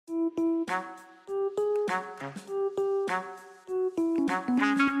Hi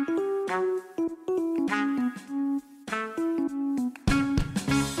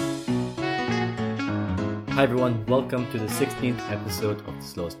everyone, welcome to the 16th episode of the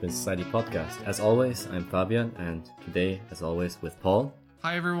Slow Spin Society podcast. As always, I'm Fabian, and today, as always, with Paul.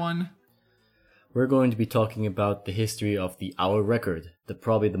 Hi everyone. We're going to be talking about the history of the hour record,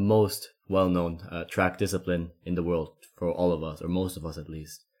 probably the most well-known track discipline in the world for all of us, or most of us at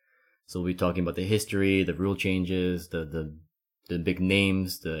least. So we'll be talking about the history, the rule changes, the big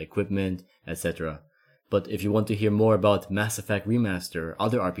names, the equipment, etc. But if you want to hear more about Mass Effect Remaster,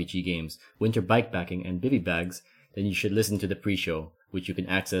 other RPG games, winter bikepacking, and bivy bags, then you should listen to the pre-show, which you can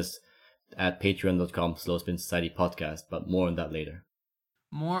access at patreon.com/SlowSpinSocietyPodcast, podcast, but more on that later.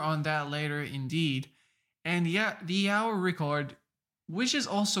 More on that later, indeed. And yeah, the hour record, which is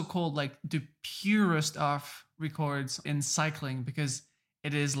also called like the purest of records in cycling, because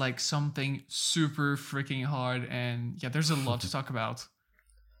it is like something super freaking hard, and yeah, there's a lot to talk about.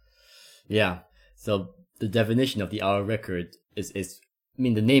 Yeah, so the definition of the hour record is the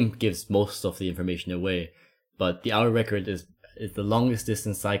name gives most of the information away, but the hour record is the longest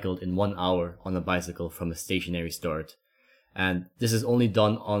distance cycled in 1 hour on a bicycle from a stationary start. And this is only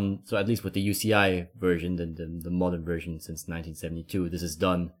done so at least with the UCI version, the modern version since 1972, this is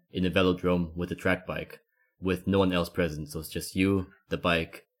done in a velodrome with a track bike, with no one else present. So it's just you, the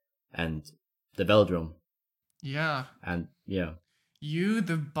bike, and the velodrome. Yeah. And yeah. You,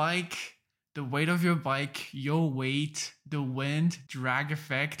 the bike, the weight of your bike, your weight, the wind, drag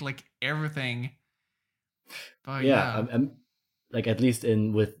effect, like everything. But yeah. I'm like, at least these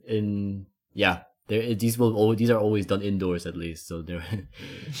are always done indoors at least, so there.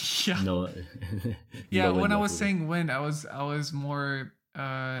 Yeah. No. Yeah, when I was saying wind, I was more.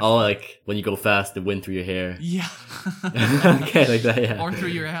 Like when you go fast, the wind through your hair. Yeah. Okay, like that. Yeah. Or through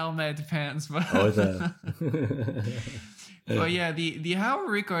your helmet, depends. But. Or that. But yeah, the hour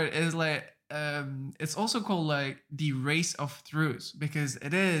record is like it's also called like the race of throughs, because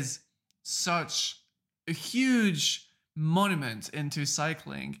it is such a huge monument into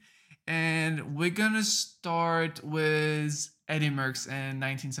cycling. And we're gonna start with Eddie Merckx in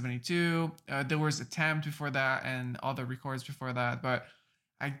 1972. There was a attempt before that and other records before that, but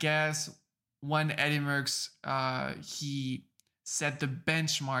I guess when Eddie Merckx he set the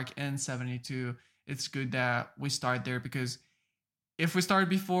benchmark in 72, it's good that we start there, because if we start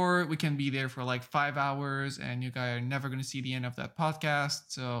before, we can be there for like 5 hours, and you guys are never gonna see the end of that podcast.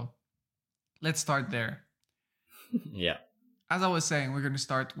 So let's start there. Yeah. As I was saying, we're going to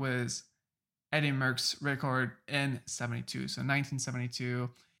start with Eddie Merckx record in 72. So 1972.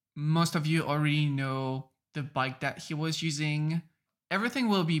 Most of you already know the bike that he was using. Everything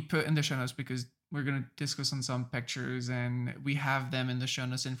will be put in the show notes, because we're going to discuss on some pictures, and we have them in the show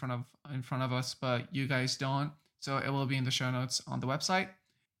notes in front of us, but you guys don't. So it will be in the show notes on the website.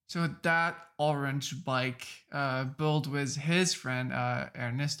 So that orange bike, built with his friend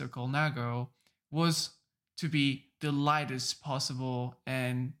Ernesto Colnago, was to be the lightest possible,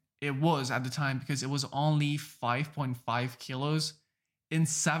 and it was at the time, because it was only 5.5 kilos in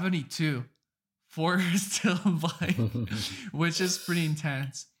 72 for a steel bike, which is pretty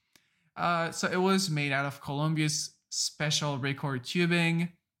intense. So it was made out of Columbia's special record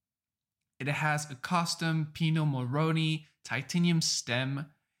tubing. It has a custom Pino Moroni titanium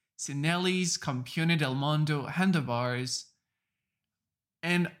stem, Sinelli's Campione del Mondo handlebars,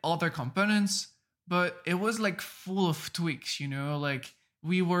 and other components. But it was like full of tweaks, like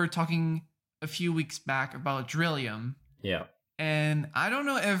we were talking a few weeks back about Drillium. Yeah. And I don't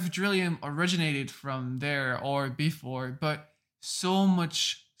know if Drillium originated from there or before, but so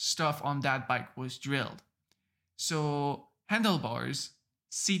much stuff on that bike was drilled. So handlebars,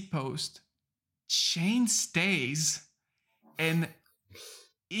 seat post, chain stays, and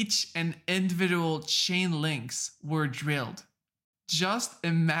each and individual chain links were drilled. Just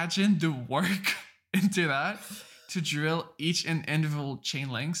imagine the work into that to drill each and individual chain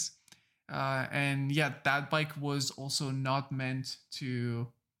links. And yeah, that bike was also not meant to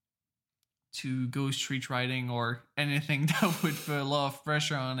go street riding or anything that would put a lot of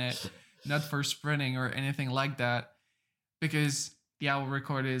pressure on it, not for sprinting or anything like that, because the hour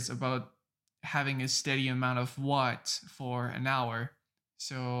record is about having a steady amount of watts for an hour.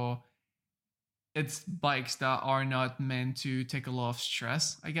 So it's bikes that are not meant to take a lot of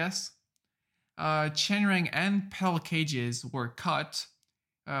stress, I guess. Chainring and pedal cages were cut.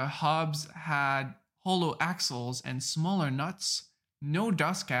 Hubs had hollow axles and smaller nuts. No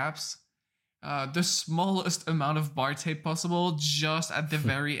dust caps. The smallest amount of bar tape possible, just at the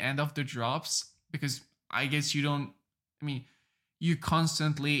very end of the drops, because I guess you you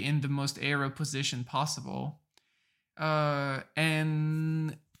constantly in the most aero position possible.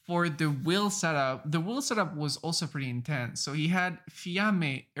 And for the wheel setup was also pretty intense. So he had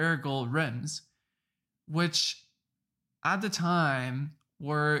Fiamme ergol rims, which at the time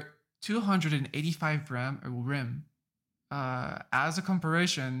were 285 gram a rim. As a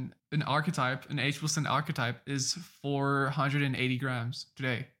comparison, an H% archetype is 480 grams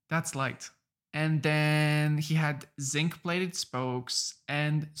today. That's light. And then he had zinc plated spokes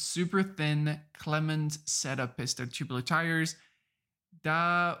and super thin Clement setup piston tubular tires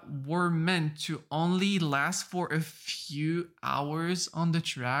that were meant to only last for a few hours on the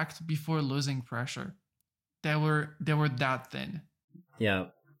track before losing pressure. They were that thin. Yeah,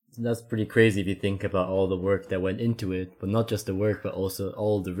 that's pretty crazy if you think about all the work that went into it, but not just the work, but also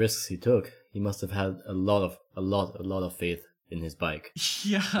all the risks he took. He must have had a lot of faith in his bike.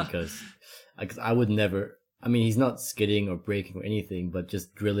 Yeah. Because I would never. I mean, he's not skidding or braking or anything, but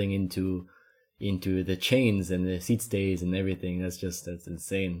just drilling into the chains and the seat stays and everything. That's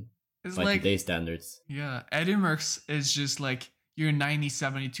insane. It's by like today's standards. Yeah, Eddie Merckx is just like your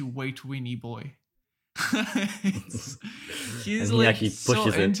 9072 way to winnie boy. He's he like actually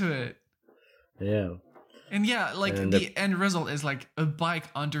pushes so into it. Yeah. And yeah, like the end result is like a bike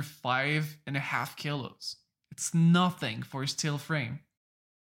under 5.5 kilos. It's nothing for a steel frame.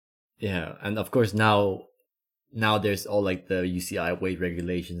 Yeah, and of course now there's all like the UCI weight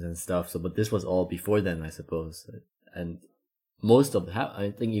regulations and stuff. So, but this was all before then, I suppose. And most of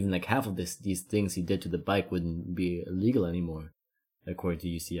I think even like half of these things he did to the bike wouldn't be illegal anymore, according to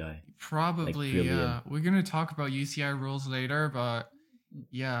UCI. Probably, like, yeah. We're gonna talk about UCI rules later, but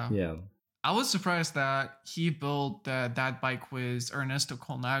yeah. Yeah. I was surprised that he built that bike with Ernesto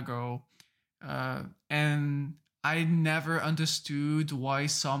Colnago, and I never understood why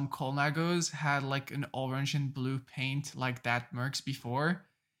some Colnagos had like an orange and blue paint like that Merckx before,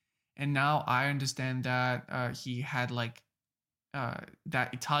 and now I understand that he had like that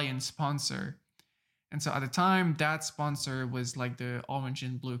Italian sponsor. And so at the time, that sponsor was like the orange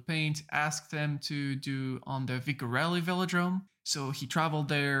and blue paint, asked him to do on the Vigorelli Velodrome. So he traveled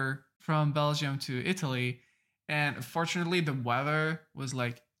there from Belgium to Italy. And unfortunately, the weather was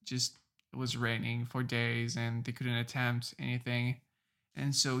like it was raining for days and they couldn't attempt anything.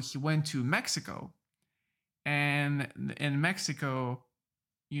 And so he went to Mexico. And in Mexico,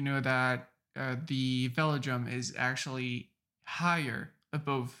 you know that the velodrome is actually higher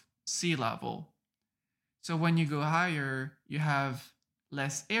above sea level. So when you go higher, you have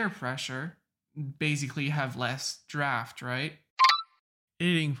less air pressure. Basically, you have less draft, right?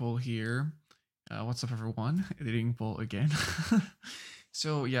 Editing poll here. What's up, everyone? Editing poll again.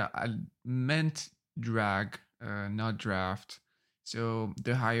 So yeah, I meant drag, not draft. So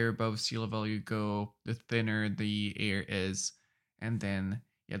the higher above sea level you go, the thinner the air is, and then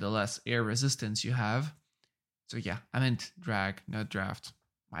yeah, the less air resistance you have. So yeah, I meant drag, not draft.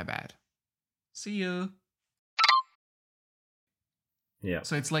 My bad. See you. Yeah.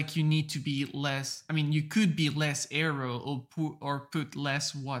 So it's like you need to be less. I mean, you could be less aero or put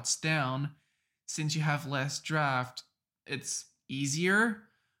less watts down, since you have less draft. It's easier,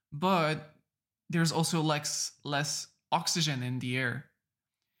 but there's also less oxygen in the air.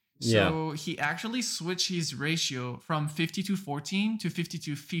 So he actually switched his ratio from 52-14 to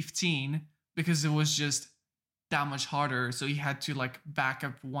 52-15 because it was just that much harder. So he had to like back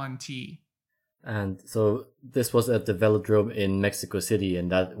up 1T. And so this was at the velodrome in Mexico City,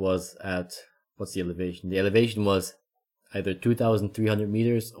 and that was at, what's the elevation? The elevation was either 2,300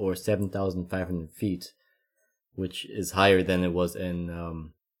 meters or 7,500 feet, which is higher than it was in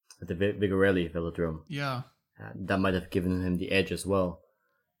at the Vigorelli velodrome. Yeah. That might have given him the edge as well.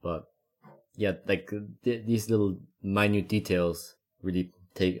 But yeah, like these little minute details really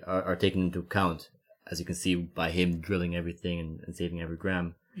are taken into account, as you can see by him drilling everything and saving every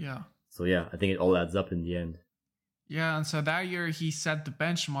gram. Yeah. So yeah, I think it all adds up in the end. Yeah, and so that year he set the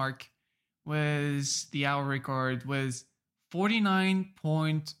benchmark was the hour record was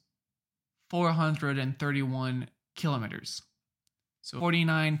 49.431 kilometers. So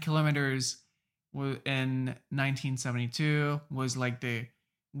 49 kilometers in 1972 was like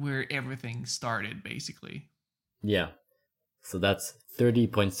where everything started, basically. Yeah. So that's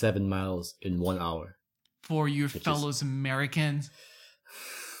 30.7 miles in 1 hour. For your fellows Americans.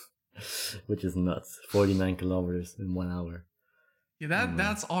 Which is nuts. 49 kilometers in 1 hour. Yeah,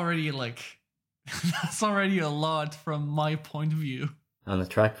 that's already like that's already a lot from my point of view. On the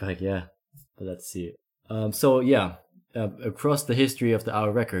track bike, yeah. But let's see. So yeah, across the history of the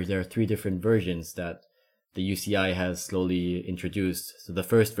hour record, there are 3 different versions that the UCI has slowly introduced. So the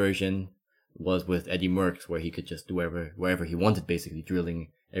first version was with Eddie Merckx, where he could just do wherever he wanted, basically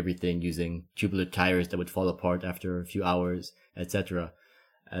drilling everything using tubular tires that would fall apart after a few hours, etc.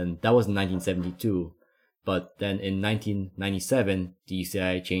 And that was in 1972. But then in 1997, the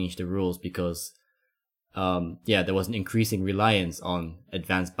UCI changed the rules because, there was an increasing reliance on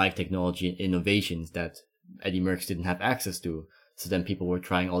advanced bike technology and innovations that Eddie Merckx didn't have access to. So then people were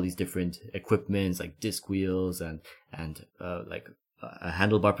trying all these different equipments like disc wheels and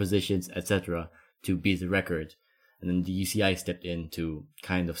handlebar positions, etc., to beat the record. And then the UCI stepped in to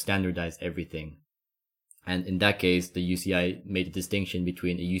kind of standardize everything. And in that case, the UCI made a distinction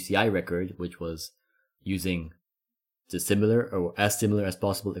between a UCI record, which was using the similar or as similar as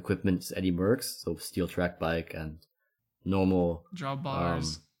possible equipment as Eddie Merckx, so steel track bike and normal Drop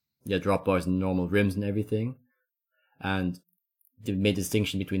bars. Drop bars and normal rims and everything. And they made a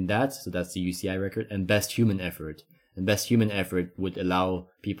distinction between that, so that's the UCI record, and best human effort. And best human effort would allow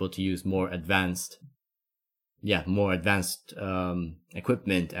people to use more advanced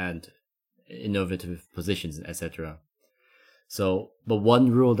equipment and innovative positions, etc. So, but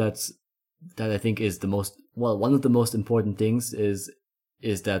one rule that I think is one of the most important things is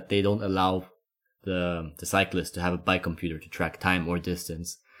that they don't allow the cyclist to have a bike computer to track time or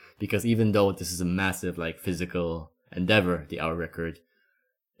distance, because even though this is a massive physical endeavor, the hour record,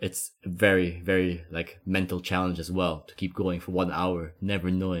 it's a very, very mental challenge as well to keep going for 1 hour,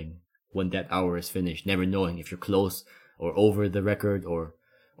 never knowing when that hour is finished, never knowing if you're close or over the record or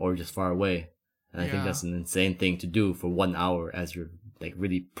just far away. And I think that's an insane thing to do for 1 hour as you're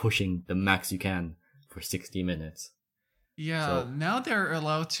really pushing the max you can for 60 minutes. Yeah, so now they're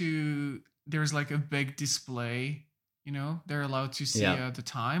allowed to, there's a big display, they're allowed to see the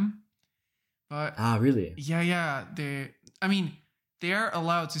time. But really? Yeah. They are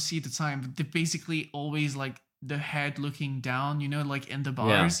allowed to see the time, but they're basically always the head looking down, in the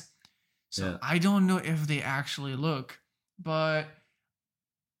bars. So I don't know if they actually look, but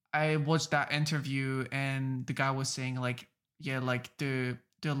I watched that interview and the guy was saying the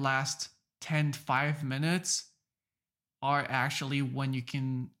last 5 minutes are actually when you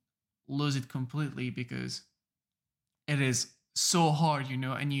can lose it completely, because it is so hard,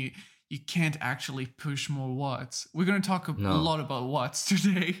 and you can't actually push more watts. We're going to talk a lot about watts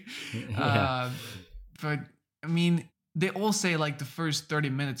today. But they all say the first 30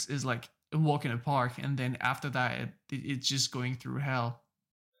 minutes is a walk in the park, and then after that it's just going through hell.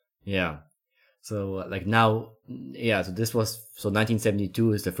 Yeah. So so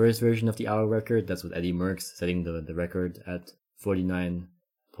 1972 is the first version of the hour record. That's with Eddie Merckx setting the record at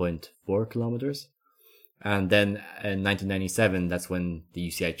 49.4 kilometers. And then in 1997, that's when the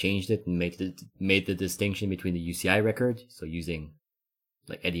UCI changed it and made the distinction between the UCI record, so using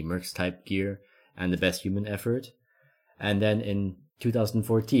Eddie Merckx type gear, and the best human effort. And then in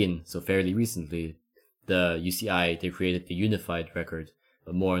 2014, so fairly recently, the UCI, they created the unified record,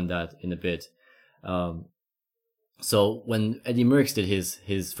 but more on that in a bit. So when Eddie Merckx did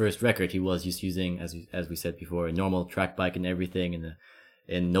his first record, he was just using, as we said before, a normal track bike and everything,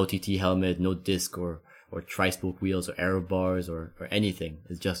 and no TT helmet, no disc or tri-spoke wheels or aero bars or anything.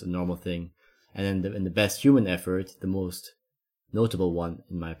 It's just a normal thing. And then in the best human effort, the most notable one,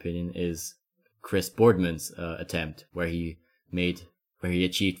 in my opinion, is Chris Boardman's attempt, where he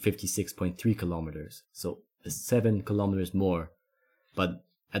achieved 56.3 kilometers. So 7 kilometers more. But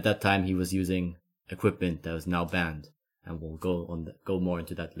at that time, he was using equipment that was now banned. And we'll go more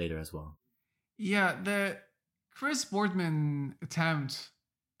into that later as well. Yeah, the Chris Boardman attempt,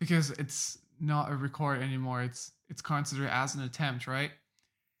 because it's not a record anymore, it's considered as an attempt, right?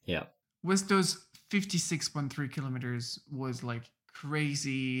 Yeah. With those 56.3 kilometers was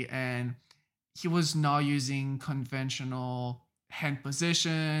crazy, and he was not using conventional hand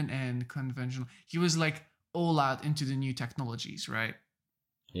position and conventional. He was all out into the new technologies, right?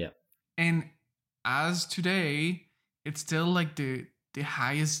 Yeah. And as today, it's still the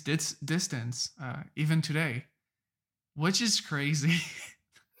highest distance, even today, which is crazy.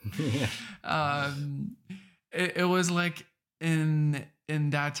 It was in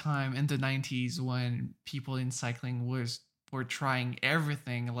that time in the 90s when people in cycling were trying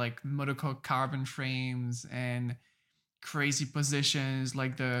everything, like monocoque carbon frames and crazy positions,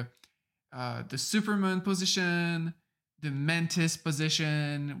 like the Superman position, the Mantis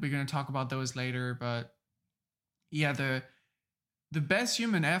position. We're gonna talk about those later, but yeah, the best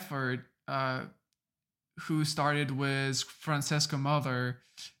human effort, who started with Francesco Mother,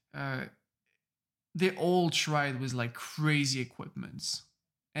 they all tried with crazy equipments.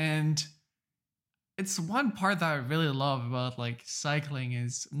 And it's one part that I really love about cycling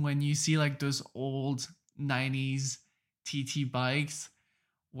is when you see those old 90s TT bikes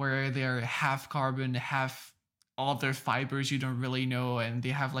where they're half carbon, half all their fibers you don't really know, and they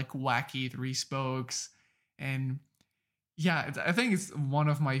have like wacky three spokes. And yeah, I think it's one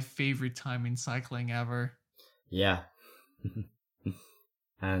of my favorite time in cycling ever. Yeah.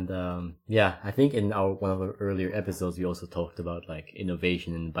 And yeah, I think in our one of our earlier episodes we also talked about like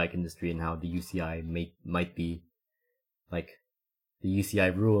innovation in the bike industry and how the UCI might be like the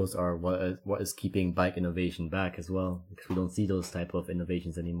UCI rules are what is keeping bike innovation back as well, because we don't see those type of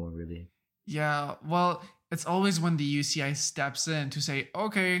innovations anymore really. Yeah, well, it's always when the UCI steps in to say,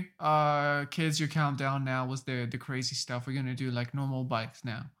 okay, kids, your countdown now was the crazy stuff. We're gonna do like normal bikes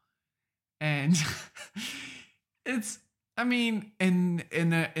now. And it's, I mean, in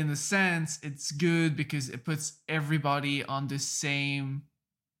a sense it's good because it puts everybody on the same,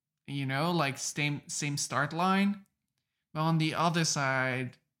 like same start line. But on the other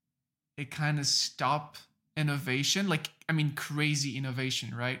side, it kind of stop innovation, like, I mean, crazy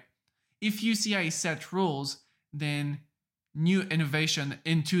innovation, right? If UCI set rules, then new innovation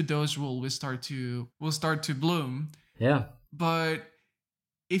into those rules will start to bloom. Yeah. But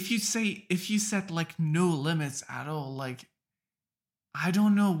if you set like no limits at all, like, I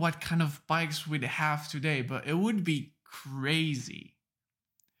don't know what kind of bikes we'd have today, but it would be crazy.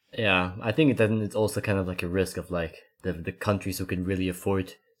 Yeah, I think then it's also kind of like a risk of like the countries who can really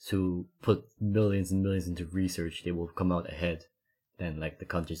afford to put millions and millions into research, they will come out ahead than like the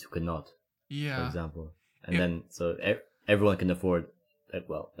countries who cannot, for Yeah. example. And It, then so everyone can afford, like,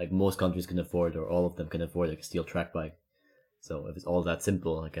 well, like most countries can afford, or all of them can afford like a steel track bike. So if it's all that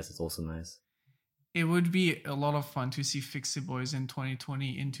simple, I guess it's also nice. it would be a lot of fun to see Fixie Boys in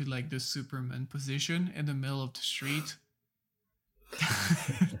 2020 into like the Superman position in the middle of the street.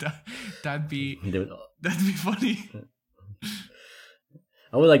 that, that'd be They would, that'd be funny.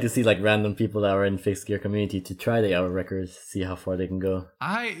 I would like to see like random people that are in fixed gear community to try the hour records, see how far they can go.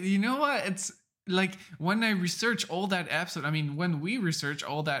 You know what? It's like when I research all that episode. I mean, when we research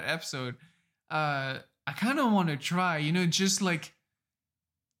all that episode, I kind of want to try. Just like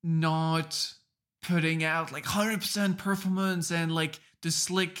not putting out like 100% performance and like the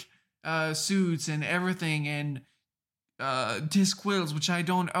slick suits and everything and disc wheels, which I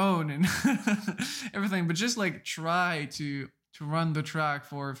don't own, and everything, but just like try to run the track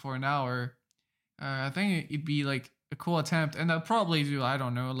for an hour. I think it'd be like a cool attempt, and I'll probably do, I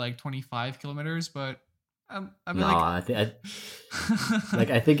don't know, like 25 kilometers, but I'd be No, like,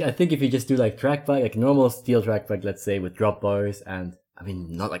 I think if you just do like track bike, like normal steel track bike, let's say with drop bars, and I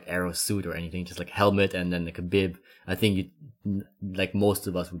mean not like aero suit or anything, just like helmet and then like a bib. I think you, like most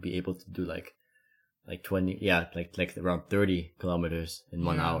of us would be able to do like 20, yeah, like around 30 kilometers in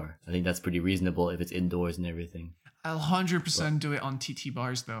 1 hour. I think that's pretty reasonable if it's indoors and everything. I'll 100% do it on TT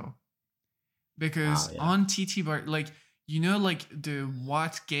bars though, because Yeah. on TT bar, like, like the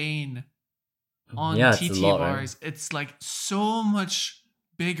watt gain on Yeah, it's a TT lot, bars, right? it's like so much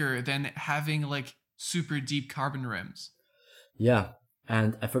bigger than having like super deep carbon rims. Yeah.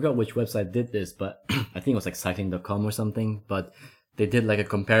 And I forgot which website did this, but I think it was like cycling.com or something, but they did like a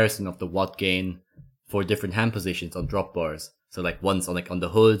comparison of the watt gain for different hand positions on drop bars. So like one's on like on the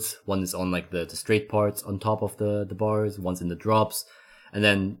hoods, one is on like the straight parts on top of the bars, one's in the drops. And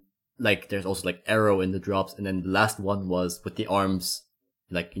then like there's also like arrow in the drops, and then the last one was with the arms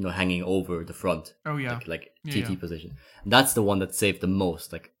like, hanging over the front. Oh yeah. Like Yeah, TT yeah. position. And that's the one that saved the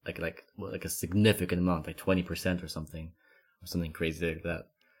most, like a significant amount, like 20% or something crazy like that.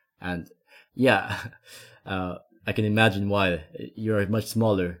 And yeah, I can imagine why. You're much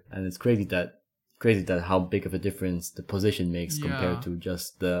smaller, and it's crazy that how big of a difference the position makes Yeah. compared to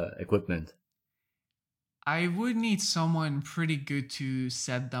just the equipment. I would need someone pretty good to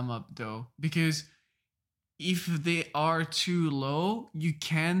set them up though, because if they are too low, you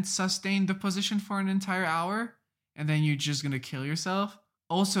can't sustain the position for an entire hour, and then you're just gonna kill yourself.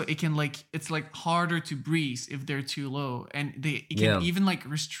 Also, it's like harder to breathe if they're too low, and it can Yeah. even like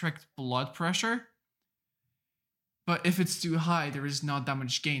restrict blood pressure. But if it's too high, there is not that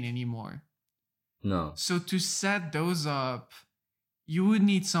much gain anymore. No. So to set those up, you would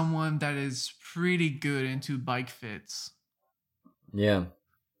need someone that is pretty good into bike fits. Yeah.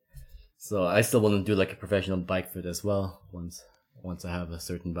 So I still want to do like a professional bike fit as well once I have a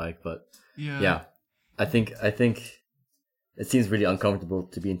certain bike, but yeah, I think it seems really uncomfortable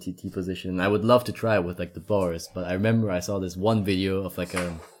to be in TT position, and I would love to try it with like the bars, but I remember I saw this one video of like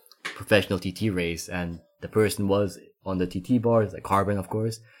a professional TT race, and the person was on the TT bars, like carbon of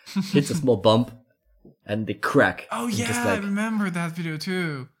course, hits a small bump and they crack. Oh and yeah, just, I like, remember that video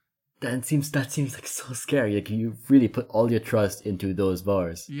too. that seems like so scary. Like you really put all your trust into those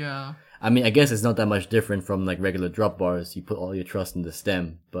bars. Yeah. I mean, I guess it's not that much different from like regular drop bars. You put all your trust in the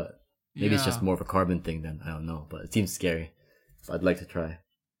stem, but maybe it's just Yeah. more of a carbon thing then. I don't know, but it seems scary. But I'd like to try.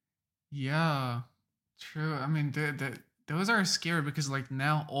 Yeah. True. I mean, those are scary because like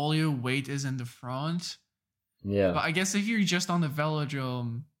now all your weight is in the front. Yeah. But I guess if you're just on the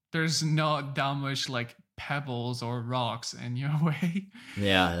velodrome, there's not that much like pebbles or rocks in your way.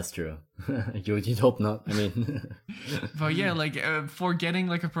 Yeah, that's true. You'd hope not. I mean, But yeah, like for getting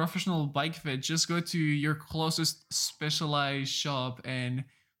like a professional bike fit, just go to your closest specialized shop and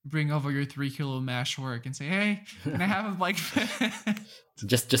bring over your 3 kilo mesh work and say, "Hey, can I have a bike fit?"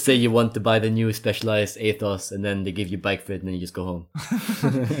 just say you want to buy the new specialized Athos, and then they give you bike fit, and then you just go home.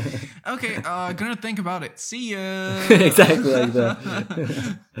 Okay, gonna think about it. See ya. Exactly like that.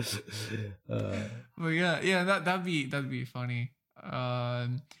 But yeah, that'd be funny.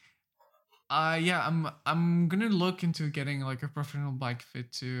 Yeah, I'm gonna look into getting like a professional bike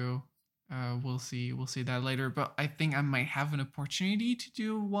fit too. We'll see that later. But I think I might have an opportunity to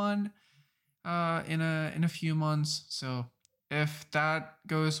do one in a few months. So if that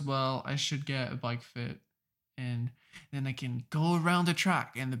goes well, I should get a bike fit, and then I can go around the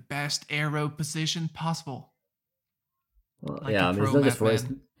track in the best aero position possible, Well, like yeah, a I mean, it's pro not just for it's,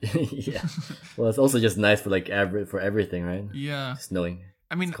 madman. yeah. Well, it's also just nice for like for everything, right? Yeah. Just knowing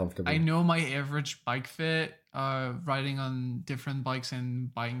I it's mean, I comfortable. know my average bike fit, riding on different bikes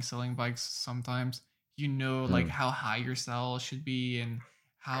and buying, selling bikes sometimes, like Hmm. how high your saddle should be and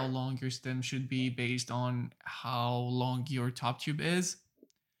how long your stem should be based on how long your top tube is.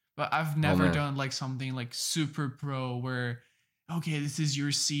 But I've Oh never man. done like something like super pro where, okay, this is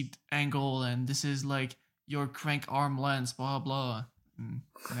your seat angle and this is like your crank arm length, blah, blah.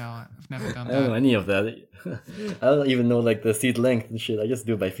 No, I've never I done don't know that. any of that. I don't even know like the seat length and shit. I just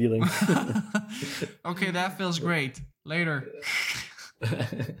do it by feeling. Okay, that feels great. Later.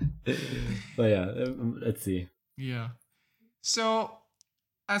 But yeah, let's see. Yeah. So,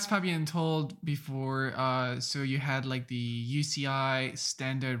 as Fabian told before, so you had like the UCI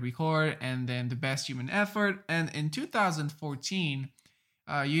standard record and then the best human effort. And in 2014,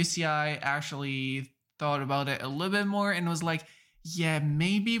 UCI actually thought about it a little bit more and was like, yeah,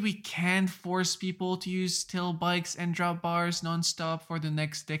 maybe we can't force people to use tail bikes and drop bars nonstop for the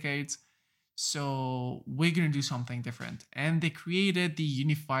next decades. So we're gonna do something different. And they created the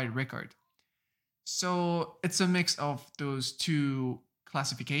unified record. So it's a mix of those two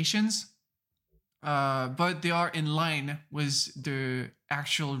classifications, but they are in line with the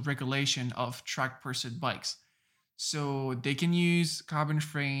actual regulation of track pursuit bikes. So they can use carbon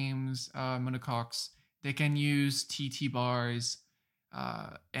frames, monocoques, they can use TT bars,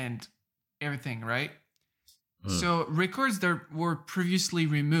 and everything, right? Hmm. So records that were previously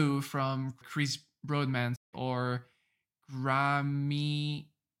removed from Chris Broadman or Grammy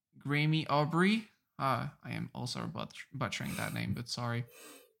Grammy Aubrey. I am also butchering that name, but sorry.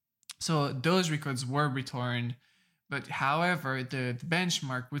 So those records were returned, but however, the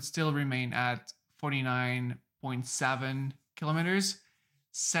benchmark would still remain at 49.7 kilometers,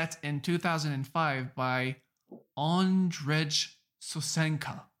 set in 2005 by Andrzej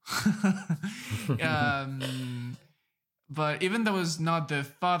Sosenka. um, but even though it was not the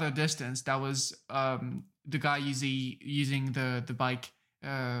farther distance, that was the guy using the bike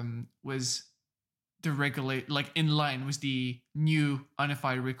was the regulate like in line with the new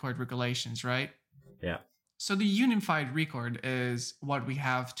unified record regulations, right? Yeah. So the unified record is what we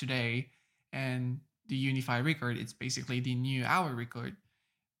have today, and the unified record it's basically the new hour record,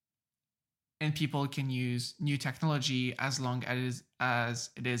 and people can use new technology as long as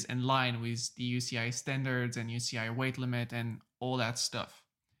it is in line with the UCI standards and UCI weight limit and all that stuff.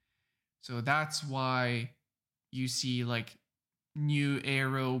 So that's why you see like new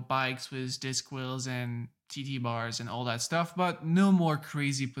aero bikes with disc wheels and TT bars and all that stuff, but no more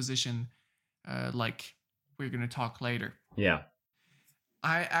crazy position like we're going to talk later. Yeah.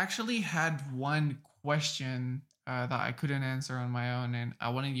 I actually had one question that I couldn't answer on my own, and I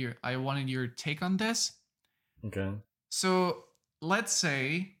wanted your take on this. Okay. So let's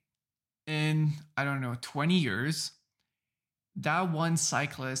say in I don't know 20 years, that one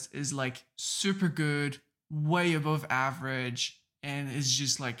cyclist is like super good, way above average, and is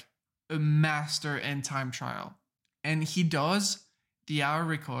just like a master in time trial. And he does the hour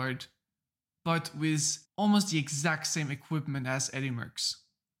record, but with almost the exact same equipment as Eddie Merckx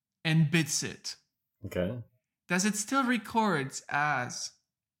and bits it. Okay. Does it still record as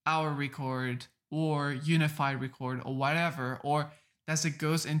hour record or unified record or whatever? Or does it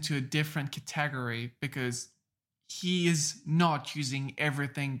goes into a different category because he is not using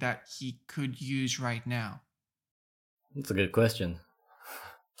everything that he could use right now? That's a good question.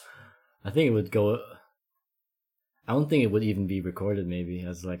 I think it would go. I don't think it would even be recorded. Maybe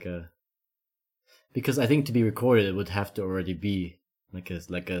as like a because I think to be recorded it would have to already be like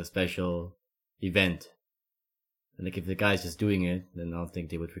a special event. And like if the guy's just doing it, then I don't think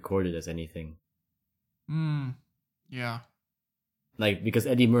they would record it as anything. Yeah. Like because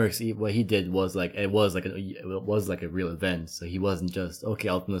Eddie Merckx, what he did was like it was like a real event. So he wasn't just okay,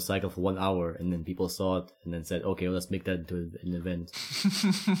 I'll run a cycle for 1 hour, and then people saw it and then said, okay, well, let's make that into an event.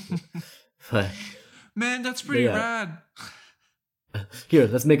 But, Man, that's pretty rad. Here,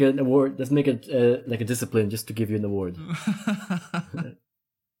 let's make an award. Let's make it like a discipline just to give you an award.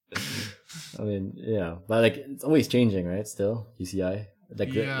 I mean, yeah, but like it's always changing, right? Still, UCI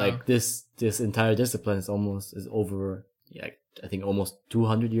like this entire discipline is over. Yeah, I think almost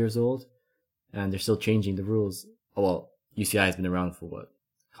 200 years old, and they're still changing the rules. Oh well, UCI has been around for what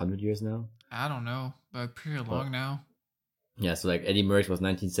 100 years now. I don't know, but pretty long now. Yeah, so like Eddie Merckx was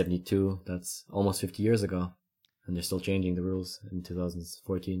 1972. That's almost 50 years ago. And they're still changing the rules in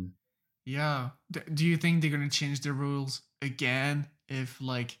 2014. Yeah. Do you think they're going to change the rules again if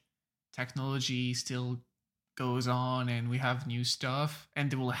like technology still goes on and we have new stuff and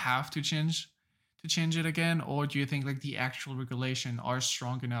they will have to change it again? Or do you think like the actual regulation are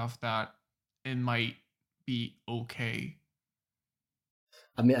strong enough that it might be okay?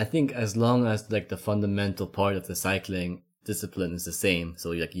 I mean, I think as long as like the fundamental part of the cycling discipline is the same.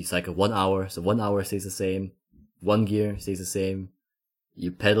 So like you cycle 1 hour, so 1 hour stays the same. One gear stays the same.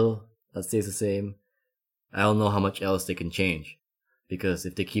 You pedal, that stays the same. I don't know how much else they can change. Because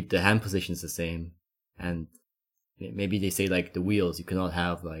if they keep the hand positions the same, and maybe they say like the wheels, you cannot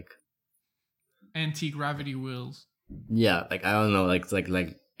have like anti-gravity wheels. Yeah, like I don't know, I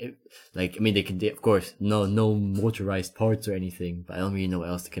mean they of course no motorized parts or anything, but I don't really know what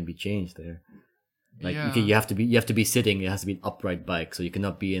else that can be changed there. Like you have to be sitting. It has to be an upright bike, so you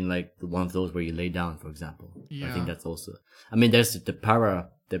cannot be in like one of those where you lay down, for example. Yeah. I think that's also. I mean, there's the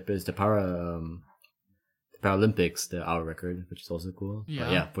Paralympics, the hour record, which is also cool.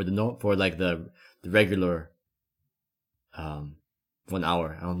 Yeah, but yeah. For like the regular, 1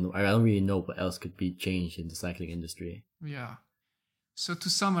 hour. I don't really know what else could be changed in the cycling industry. Yeah. So to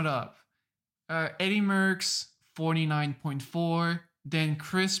sum it up, Eddie Merckx 49.4. Then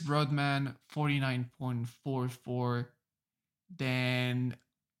Chris Broadman, 49.44. Then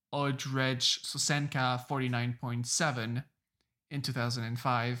Odrej Sosenka, 49.7 in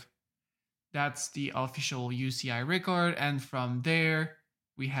 2005. That's the official UCI record. And from there,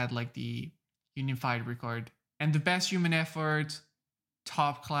 we had like the unified record. And the best human effort,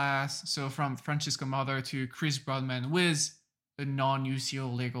 top class. So from Francisco Mother to Chris Broadman with a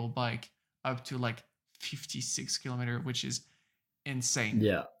non-UCO legal bike up to like 56 kilometer, which is insane.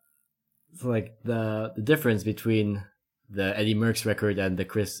 Yeah. So like the difference between the Eddie Merckx record and the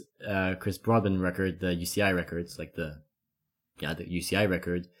Chris Broadman record, the UCI records, like the UCI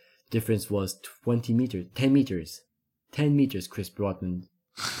record, difference was 10 meters. 10 meters Chris Broadman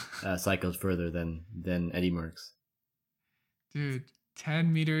cycled further than Eddie Merckx. Dude,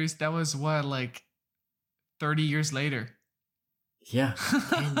 10 meters, that was what, like 30 years later? Yeah,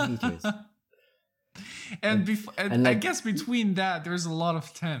 10 meters. And like, I guess between that, there's a lot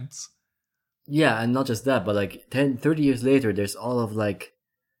of tents. Yeah, and not just that, but like 30 years later, there's all of like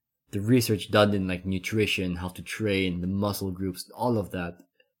the research done in like nutrition, how to train, the muscle groups, all of that.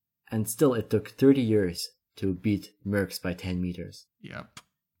 And still, it took 30 years to beat Merckx by 10 meters. Yep.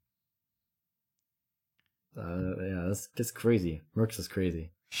 Yeah, that's just crazy. Merckx is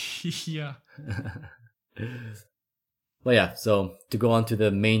crazy. Yeah. Well, yeah, so to go on to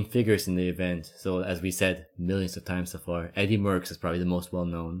the main figures in the event. So as we said millions of times so far, Eddie Merckx is probably the most well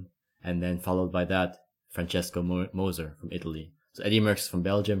known. And then followed by that, Francesco Moser from Italy. So Eddie Merckx is from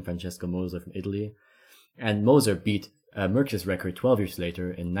Belgium, Francesco Moser from Italy. And Moser beat Merckx's record 12 years later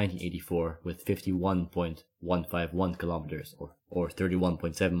in 1984 with 51.151 kilometers or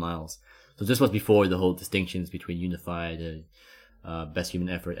 31.7 miles. So this was before the whole distinctions between unified, best human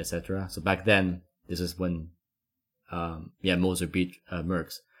effort, etc. So back then, this is when Moser beat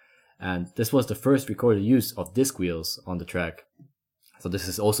Merckx. And this was the first recorded use of disc wheels on the track. So this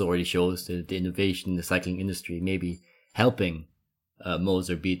is also already shows the innovation in the cycling industry, maybe helping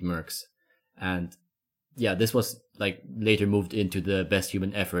Moser beat Merckx. And yeah, this was like later moved into the best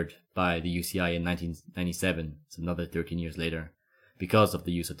human effort by the UCI in 1997. So another 13 years later, because of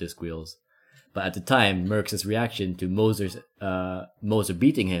the use of disc wheels. But at the time, Merckx's reaction to Moser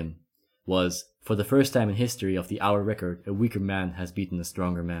beating him was, for the first time in history of the hour record, a weaker man has beaten a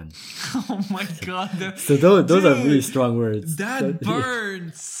stronger man. Oh my god. So those are really strong words. That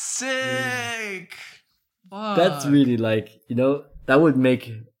burns. Sick. Fuck. That's really like, that would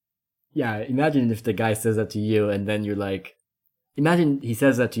make Yeah, imagine if the guy says that to you and then you're like, imagine he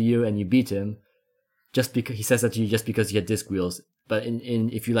says that to you and you beat him just because he says that to you just because he had disc wheels. But in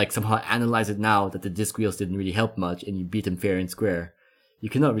if you like somehow analyze it now that the disc wheels didn't really help much and you beat him fair and square, you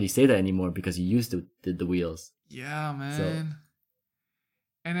cannot really say that anymore because you used to did the wheels. Yeah, So man.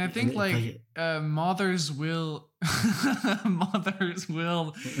 And I and think it, like mothers will mothers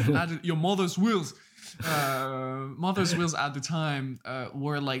will at your mother's wheels mother's wheels at the time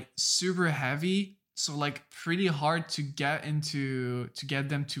were like super heavy, so like pretty hard to get them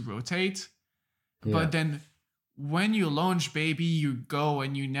to rotate. yeah, But then when you launch, baby, you go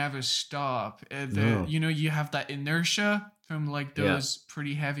and you never stop. no, You have that inertia from like yeah, those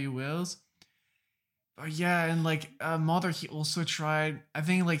pretty heavy wheels. But yeah, and like Mother, he also tried. I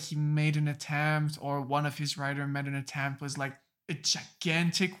think like he made an attempt, or one of his rider made an attempt. Was like a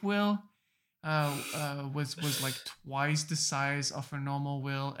gigantic wheel. Was like twice the size of a normal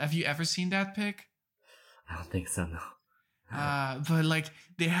wheel. Have you ever seen that pic? I don't think so. No. But like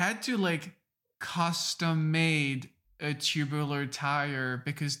they had to like custom made a tubular tire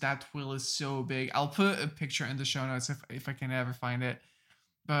because that wheel is so big. I'll put a picture in the show notes if I can ever find it.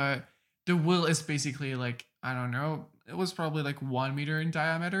 But the wheel is basically like, I don't know, it was probably like 1 meter in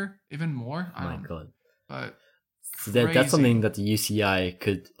diameter, even more. I My don't, God. but So that's something crazy. that the UCI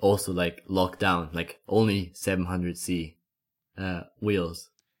could also like lock down, like only 700C wheels.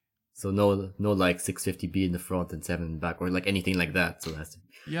 So no like 650B in the front and 7 in the back or like anything like that. So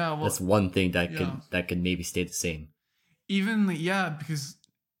Yeah, that's well, one thing yeah. that could maybe stay the same. Even yeah, because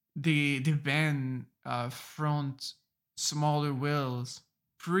they ban front smaller wheels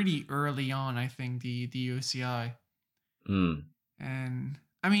pretty early on. I think the UCI. Mm. And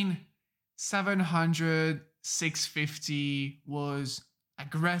I mean 700 650 was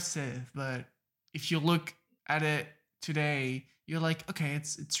aggressive, but if you look at it today, you're like, okay,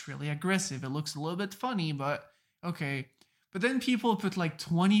 it's really aggressive. It looks a little bit funny, but okay. But then people put like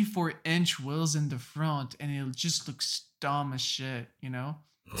 24-inch wheels in the front and it just looks dumb as shit, you know?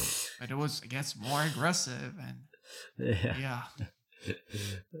 But it was, I guess, more aggressive and Yeah. yeah.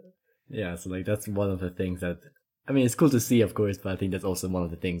 Yeah, so like that's one of the things that I mean it's cool to see of course, but I think that's also one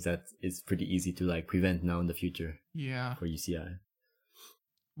of the things that is pretty easy to like prevent now in the future Yeah. for UCI.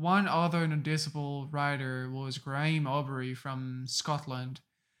 One other noticeable rider was Graham Aubrey from Scotland.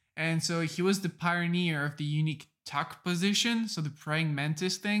 And so he was the pioneer of the unique tuck position, so the praying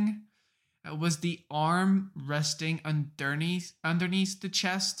mantis thing. Was the arm resting underneath the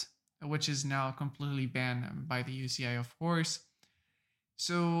chest, which is now completely banned by the UCI, of course.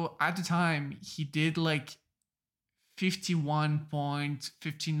 So at the time, he did like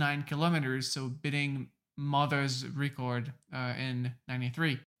 51.59 kilometers, so beating Mother's record in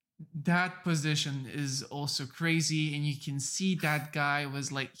 93. That position is also crazy, and you can see that guy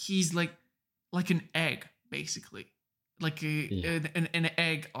was like, he's like an egg, basically. Like Yeah. an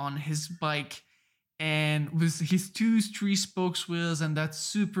egg on his bike, and with his two three spokes wheels and that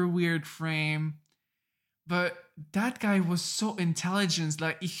super weird frame. But that guy was so intelligent,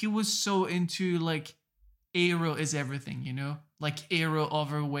 like he was so into like aero is everything, you know? Like aero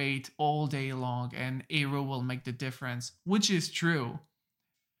overweight all day long and aero will make the difference, which is true.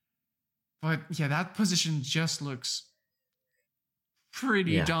 But yeah, that position just looks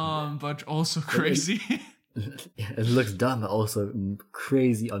pretty Yeah. dumb, but also It, it, crazy. it looks dumb, but also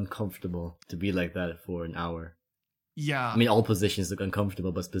crazy uncomfortable to be like that for an hour. I Yeah. mean, all positions look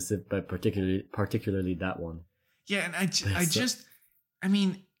uncomfortable, but but particularly that one. Yeah, and I So, just, I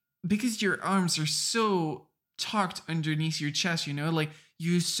mean, because your arms are so tucked underneath your chest, you know, like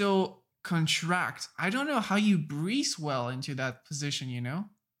you so contract. I don't know how you breathe well into that position, you know?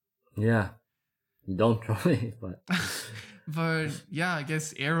 yeah, you don't try, but But yeah, I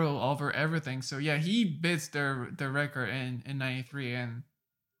guess Arrow over everything. So yeah, he beats the record in 93, and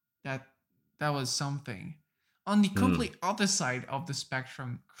that that was something. On the hmm, complete other side of the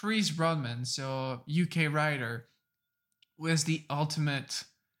spectrum, Chris Rodman, so UK rider, was the ultimate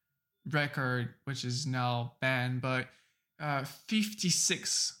record, which is now banned, but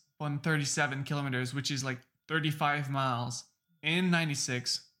 56.37 kilometers, which is like 35 miles in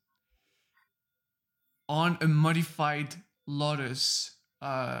 96 on a modified Lotus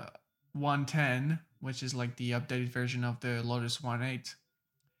 110, which is like the updated version of the Lotus 18.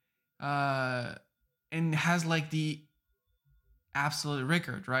 And has like the absolute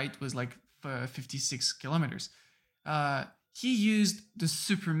record, right? It was like 56 kilometers. He used the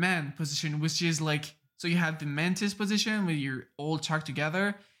Superman position, which is like, so you have the Mantis position where you're all tucked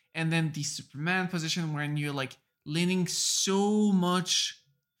together, and then the Superman position when you're like leaning so much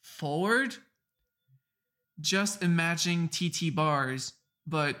forward. Just imagine TT bars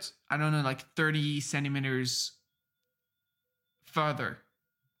but I don't know, like 30 centimeters further.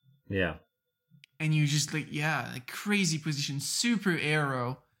 Yeah. And you just like, yeah, like crazy position, super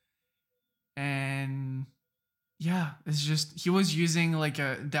aero. And yeah, it's just he was using like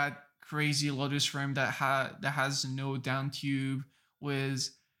a that crazy Lotus frame that has no down tube with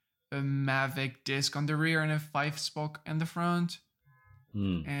a Mavic disc on the rear and a 5-spoke in the front.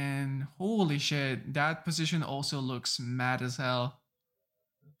 Hmm. And holy shit, that position also looks mad as hell.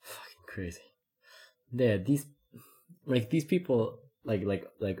 Fucking crazy. Yeah, these people like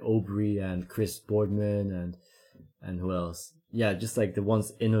Aubrey and Chris Boardman and who else? Yeah, just like the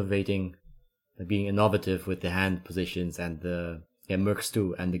ones innovating, like being innovative with the hand positions and the Mercs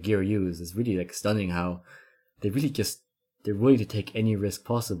too and the gear use. It's really like stunning how they're willing to take any risk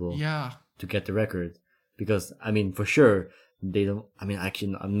possible Yeah. to get the record. Because I mean, for sure they don't. I mean,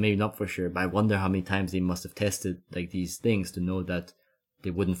 actually, maybe not for sure, but I wonder how many times they must have tested like these things to know that they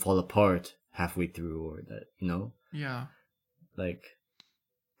wouldn't fall apart halfway through, or that Yeah. like.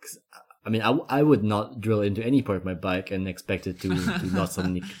 'Cause, I mean, I would not drill into any part of my bike and expect it to not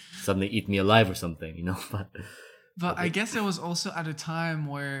suddenly eat me alive or something, But I guess it was also at a time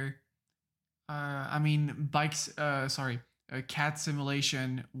where I mean, cat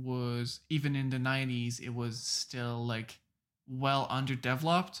simulation was even in the 90s. It was still like well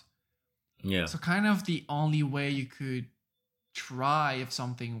underdeveloped. yeah, So kind of the only way you could try if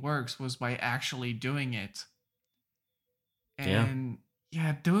something works was by actually doing it. yeah, And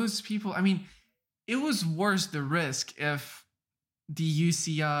yeah, those people. I mean, it was worth the risk if the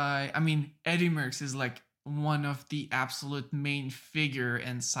UCI. I mean, Eddie Merckx is like one of the absolute main figure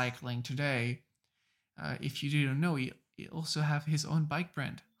in cycling today. If you didn't know, he also have his own bike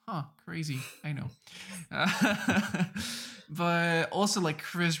brand. Huh, crazy. I know. But also like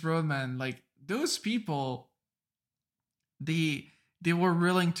Chris Rodman, like those people, they they were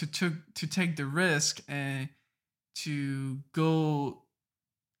willing to take the risk and to go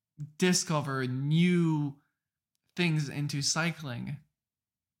discover new things into cycling.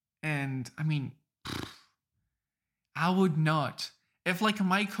 And I mean, I would not. If like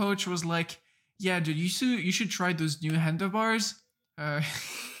my coach was like, "Yeah, dude, you should try those new handlebars," uh,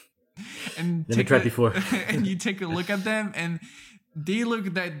 and never tried before. and you take a look at them, and they look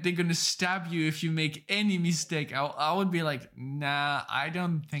that they're gonna stab you if you make any mistake. I would be like, "Nah, I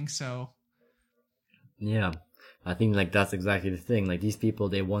don't think so." Yeah, I think like that's exactly the thing. Like these people,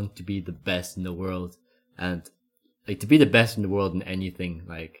 they want to be the best in the world, and like to be the best in the world in anything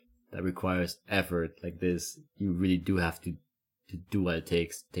like that requires effort like this, you really do have to do what it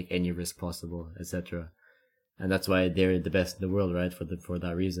takes, take any risk possible, etc. And that's why they're the best in the world, right? For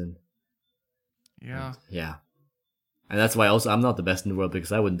that reason. And Yeah. yeah, and that's why also I'm not the best in the world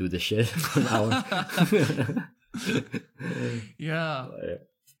because I wouldn't do this shit for an hour. Yeah. But,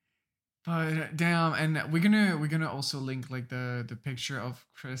 But damn, and we're gonna also link like the picture of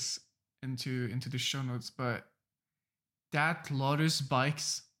Chris into the show notes. But that Lotus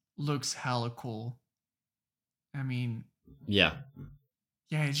bikes looks hella cool. I mean, yeah,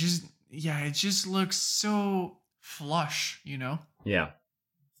 it just looks so flush. yeah.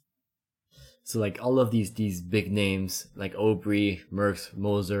 So like all of these big names like Aubrey, Merckx,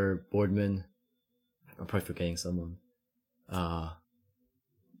 Moser, Boardman. I'm probably forgetting someone. Uh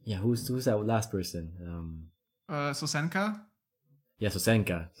yeah, who's that last person? Sosenka. Yeah,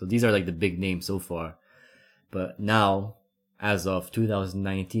 Sosenka. So these are like the big names so far. But now, as of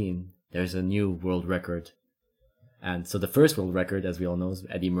 2019, there's a new world record. And so the first world record, as we all know, is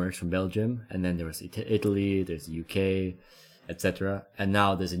Eddie Merckx from Belgium. And then there was Italy, there's the UK, etc. And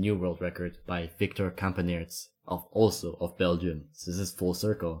now there's a new world record by Victor Campenaerts of Belgium. So this is full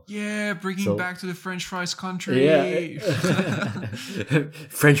circle. Yeah, bringing So- back to the French fries country. Yeah.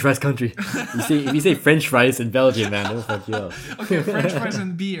 French fries country. If you say French fries in Belgium, man, they'll fuck you up. Okay, French fries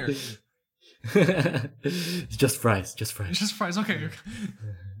and beer. Just fries. Just Just fries. Okay.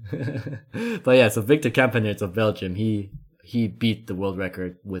 But yeah, so Victor Campenaerts of Belgium, he beat the world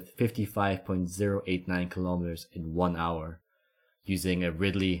record with 55.089 kilometers in 1 hour using a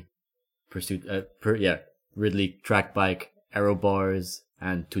Ridley Ridley track bike, aero bars,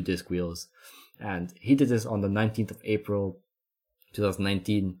 and 2 disc wheels. And he did this on the 19th of April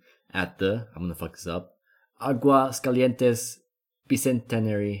 2019 at the, I'm gonna fuck this up, Aguascalientes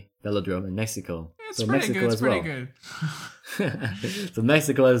Bicentenary Velodrome in Mexico. It's So pretty Mexico good. It's as well. pretty good. So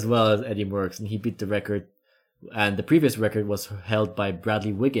Mexico as well as Eddie Merckx, and he beat the record. And the previous record was held by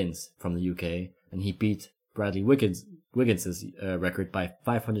Bradley Wiggins from the UK, and he beat Bradley Wiggins's record by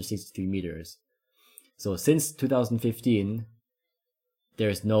 563 meters. So since 2015, there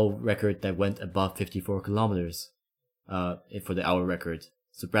is no record that went above 54 kilometers. for the hour record.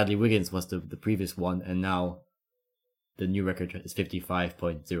 So Bradley Wiggins was the previous one, and now the new record is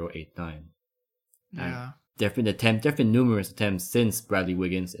 55.089. And Yeah. there have been numerous attempts since Bradley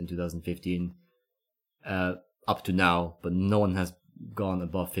Wiggins in 2015, up to now, but no one has gone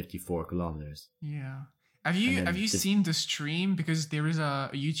above 54 kilometers. Yeah. Have you seen the stream? Because there is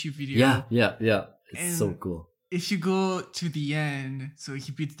a YouTube video. Yeah. It's And so cool. if you go to the end, so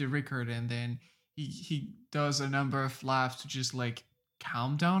he beats the record, and then he does a number of laps to just like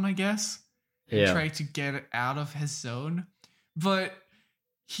calm down, I guess, and Yeah. try to get out of his zone. But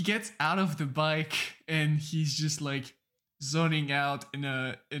he gets out of the bike and he's just like zoning out in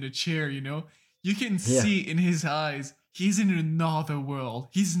a chair, you know? You can see in his eyes he's in another world.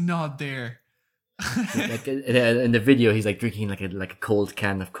 He's not there. Like in the video, he's like drinking like a cold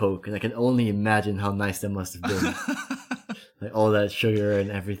can of Coke, and I can only imagine how nice that must have been. Like all that sugar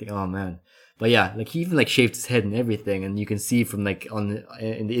and everything. Oh man! But yeah, like he even like shaved his head and everything, and you can see from like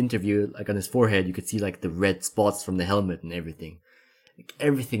in the interview, like on his forehead, you could see like the red spots from the helmet and everything. Like,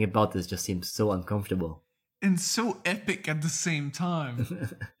 everything about this just seems so uncomfortable. And so epic at the same time.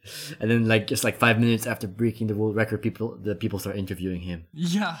 And then like just like 5 minutes after breaking the world record, the people start interviewing him.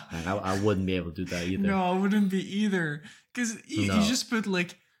 Yeah. And I wouldn't be able to do that either. No, I wouldn't be either. Because you just put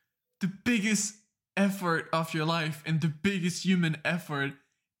like the biggest effort of your life and the biggest human effort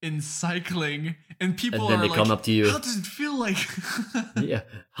in cycling, and people and then are they come up to you. How does it feel like? Yeah.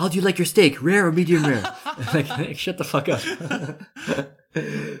 How do you like your steak? Rare or medium rare? like shut the fuck up.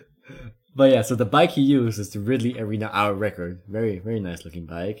 But yeah, so the bike he used is the Ridley Arena Hour record. Very, very nice looking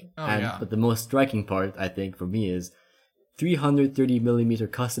bike. But the most striking part, I think, for me is 330mm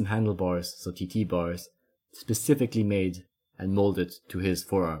custom handlebars, so TT bars, specifically made and molded to his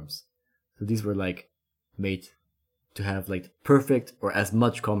forearms. So these were like made to have like perfect or as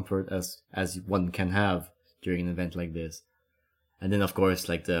much comfort as one can have during an event like this. And then of course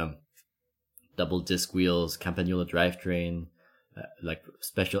like the double disc wheels, Campagnola drivetrain, like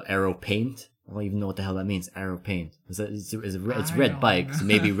special aero paint. I don't even know what the hell that means. Aero paint. It's red bike, so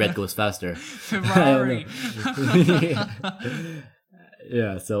maybe red goes faster. Ferrari.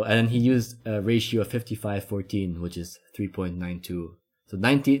 Yeah. So and he used a ratio of 55-14, which is 3.92. So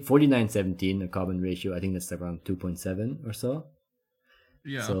 49-17, a common ratio. I think that's around 2.7 or so.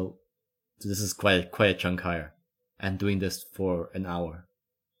 Yeah. So this is quite a chunk higher, and doing this for an hour.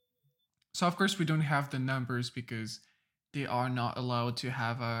 So of course we don't have the numbers because they are not allowed to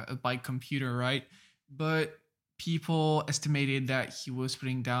have a bike computer, right? But people estimated that he was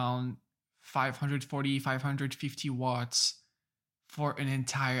putting down 540, 550 watts for an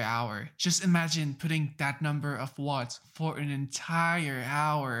entire hour. Just imagine putting that number of watts for an entire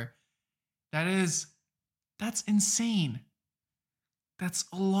hour. That's insane. That's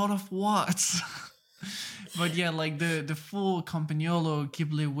a lot of watts. But yeah, like the full Campagnolo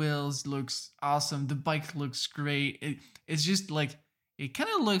Ghibli wheels looks awesome. The bike looks great. It's just like, it kind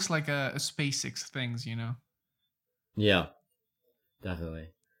of looks like a SpaceX things, you know? Yeah, definitely.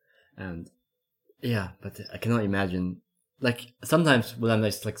 And yeah, but I cannot imagine. Like sometimes when I'm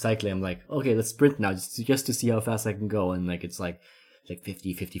like cycling, I'm like, okay, let's sprint now just to see how fast I can go. And like it's like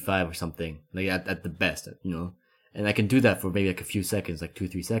 50, 55 or something, like at the best, you know. And I can do that for maybe like a few seconds, like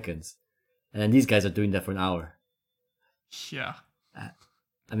 2-3 seconds. And then these guys are doing that for an hour. Yeah.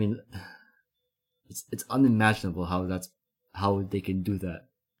 I mean, it's unimaginable how they can do that.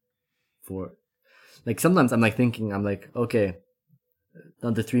 For like sometimes I'm like thinking, I'm like, okay,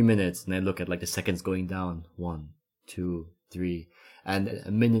 down to 3 minutes, and I look at like the seconds going down, 1, 2, 3, and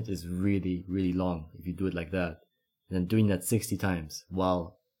a minute is really, really long if you do it like that. And then doing that 60 times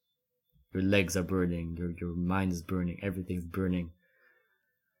while your legs are burning, your mind is burning, everything's burning.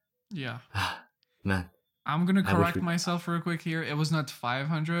 Yeah. Man. I'm going to correct myself real quick here. It was not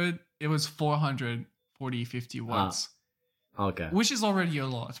 500. It was 440, 50 watts. Okay. Which is already a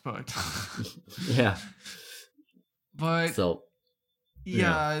lot, but... Yeah. But... So...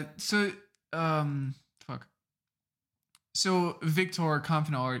 Yeah. So... Fuck. So Victor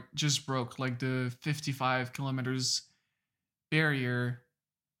Campanard just broke like the 55 kilometers barrier,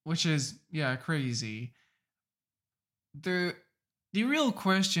 which is, yeah, crazy. The real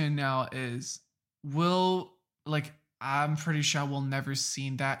question now is, I'm pretty sure I will never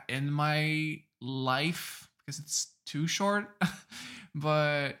seen that in my life because it's too short.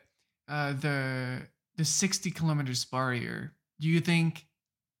 But the 60 kilometers barrier, do you think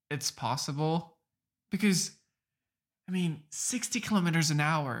it's possible? Because I mean, 60 kilometers an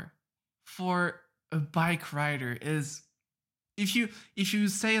hour for a bike rider is, if you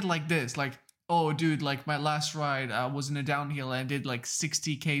say it like this, like, oh dude, like my last ride I was in a downhill and I did like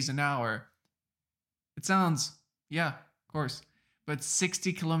 60 k's an hour, it sounds Yeah, of course. But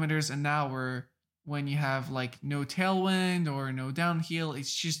 60 kilometers an hour when you have like no tailwind or no downhill,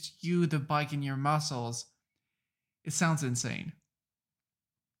 it's just you, the bike, and your muscles. It sounds insane.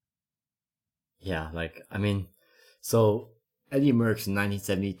 Yeah, like I mean, so Eddie Merckx in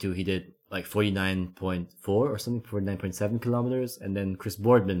 1972 he did like 49.4 or something, 49.7 kilometers, and then Chris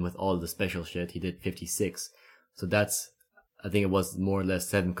Boardman with all the special shit he did 56. So that's, I think it was more or less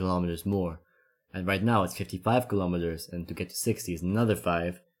 7 kilometers more. And right now it's 55 kilometers, and to get to 60 is another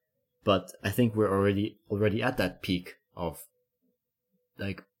five. But I think we're already at that peak of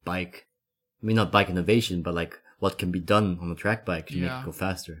like bike. I mean, not bike innovation, but like what can be done on a track bike to make it Yeah. go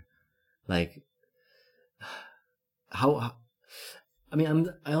faster. Like how I mean,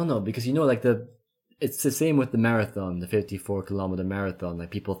 I don't know, because like it's the same with the marathon, the 54-kilometer marathon.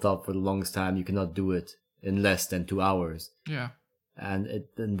 Like people thought for the longest time you cannot do it in less than 2 hours, Yeah. and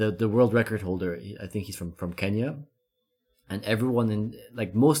the world record holder, I think he's from Kenya, and everyone in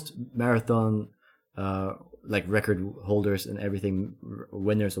like most marathon, uh, like record holders and everything,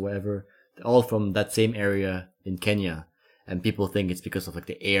 winners or whatever, all from that same area in Kenya, and people think it's because of like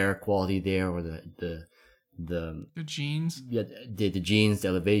the air quality there or the The genes. yeah, the genes, the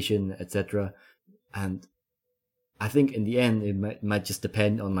elevation, etc. And I think in the end, it might just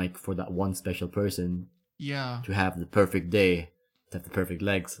depend on like for that one special person Yeah. to have the perfect day, to have the perfect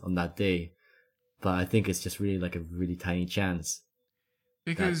legs on that day. But I think it's just really like a really tiny chance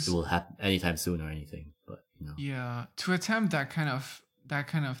that it Because will happen anytime soon or anything. But yeah, to attempt that kind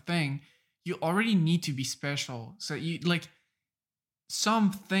of thing, you already need to be special. So you like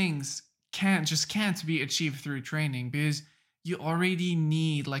some things can't be achieved through training because you already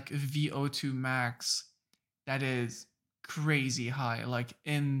need like a VO2 max that is crazy high, like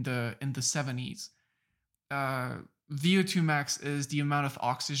in the 70s. uh VO2 max is the amount of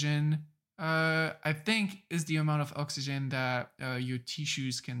oxygen, I think is the amount of oxygen that your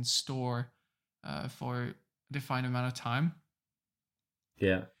tissues can store for a defined amount of time.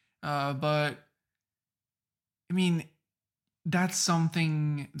 yeah, But I mean, that's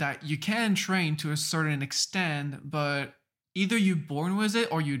something that you can train to a certain extent, but either you're born with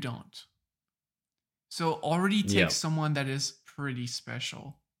it or you don't. So already yeah, takes someone that is pretty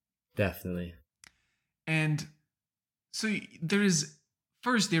special. definitely, And so there is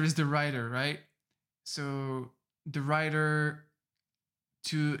first there is the rider, right? So the rider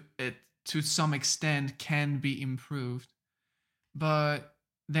to it to some extent can be improved, but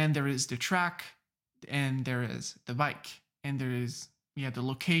then there is the track, and there is the bike, and there is the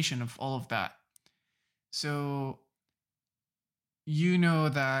location of all of that. So you know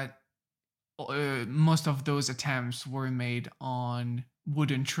that most of those attempts were made on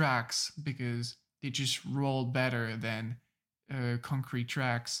wooden tracks because they just roll better than concrete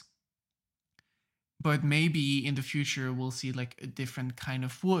tracks. But maybe in the future we'll see like a different kind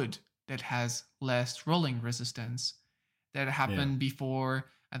of wood that has less rolling resistance. That yeah, happened before.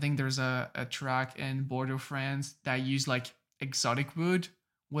 I think there's a track in Bordeaux, France that used like exotic wood,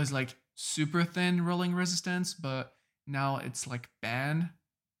 was like super thin rolling resistance, but now it's like banned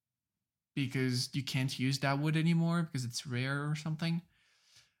because you can't use that wood anymore because it's rare or something.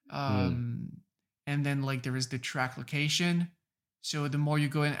 mm, Um, and then like there is the track location. So the more you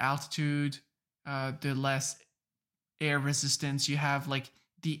go in altitude, the less air resistance you have. Like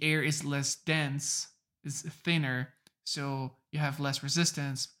the air is less dense, is thinner, so you have less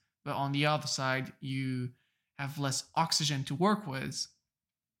resistance. But on the other side, you have less oxygen to work with.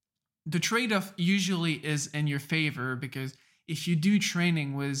 The trade-off usually is in your favor because if you do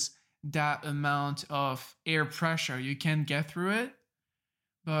training with that amount of air pressure, you can get through it.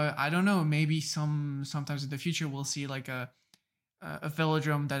 But I don't know, maybe sometimes in the future we'll see like a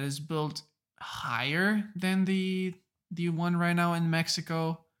velodrome that is built higher than the one right now in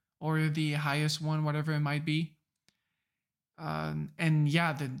Mexico, or the highest one, whatever it might be. And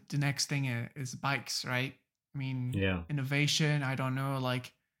yeah, the next thing is bikes, right? I mean, yeah, innovation. I don't know,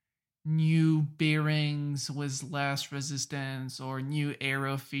 like new bearings with less resistance or new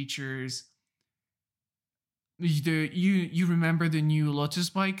aero features. You remember the new Lotus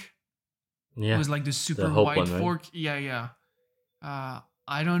bike? It yeah. was like the The super Hope wide one, right? fork. Yeah, yeah.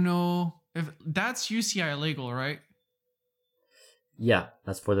 I don't know if that's UCI legal, right? Yeah,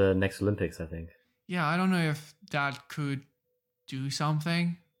 that's for the next Olympics, I think. Yeah, I don't know if that could do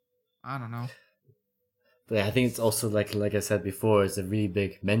something. I don't know. But yeah, I think it's also like I said before, it's a really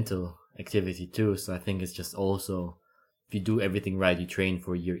big mental activity too. So I think it's just also, if you do everything right, you train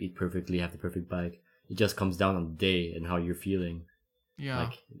for a year, eat perfectly, have the perfect bike. It just comes down on the day and how you're feeling. Yeah,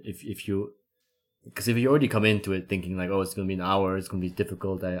 Like if you Because if you already come into it thinking like, oh, it's gonna be an hour, it's gonna be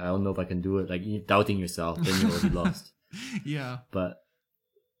difficult, I don't know if I can do it, like you doubting yourself, then you're already lost. Yeah. But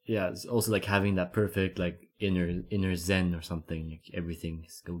yeah, it's also like having that perfect like inner zen or something, like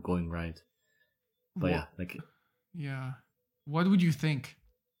everything's going right. But yeah, like Yeah. What would you think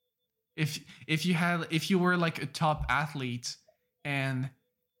if you were like a top athlete and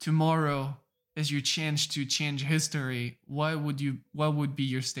tomorrow is your chance to change history? What would be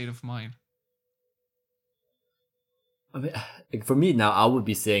your state of mind? I mean, like for me now, I would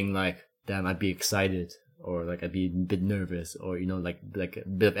be saying like, damn, I'd be excited or like I'd be a bit nervous or like a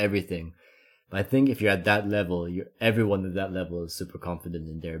bit of everything. But I think if you're at that level, everyone at that level is super confident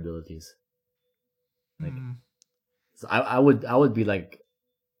in their abilities. Like, Hmm. so I would be like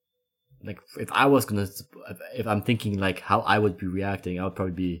if I was gonna if I'm thinking like how I would be reacting, I would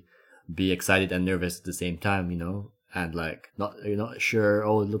probably be excited and nervous at the same time, and like not you're not sure.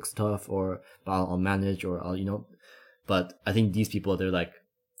 Oh, it looks tough, or but I'll manage, or I'll. But I think these people, they're like,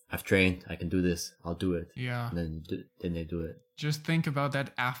 I've trained, I can do this, I'll do it, Yeah. and then they do it. Just think about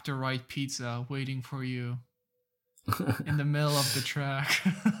that after right pizza waiting for you in the middle of the track.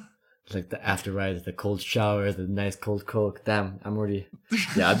 Like the after ride, the cold shower, the nice cold Coke. Damn, I'm already.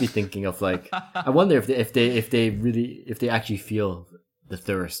 Yeah, I'd be thinking of like. I wonder if they actually feel the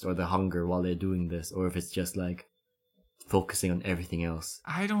thirst or the hunger while they're doing this, or if it's just like focusing on everything else.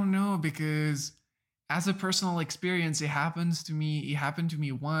 I don't know because as a personal experience, it happened to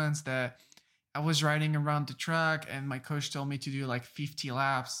me once that I was riding around the track and my coach told me to do like 50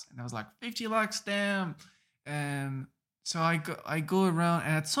 laps and I was like 50 laps, damn. And so I go around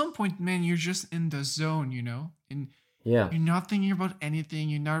and at some point, man, you're just in the zone, and Yeah, you're not thinking about anything,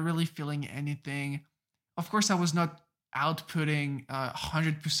 you're not really feeling anything. Of course, I was not outputting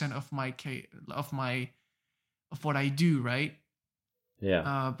 100% of of what I do, right?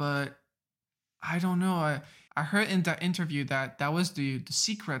 yeah, But I don't know. I heard in that interview that that was the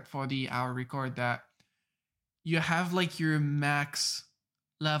secret for the hour record, that you have like your max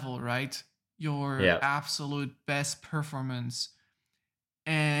level, right? Your yeah, absolute best performance.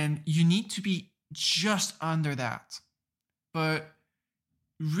 And you need to be just under that. But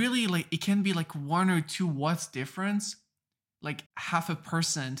really, like it can be like 1 or 2 watts difference, like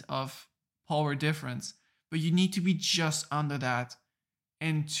 0.5% of power difference. But you need to be just under that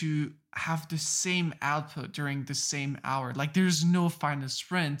and to have the same output during the same hour. Like there's no final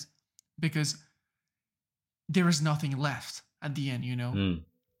sprint because there is nothing left at the end. mm,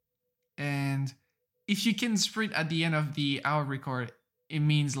 And if you can sprint at the end of the hour record, it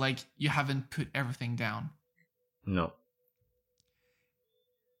means like you haven't put everything down. no.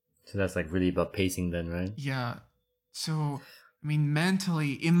 So that's like really about pacing, then, right? Yeah. So, I mean,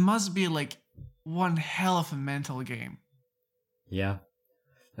 mentally, it must be like one hell of a mental game. Yeah,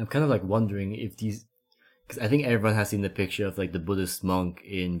 I'm kind of like wondering if these, because I think everyone has seen the picture of like the Buddhist monk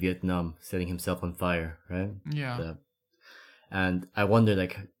in Vietnam setting himself on fire, right? Yeah. And I wonder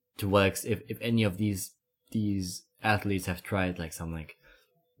like to what if any of these athletes have tried like some like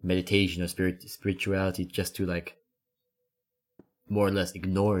meditation or spirituality just to like more or less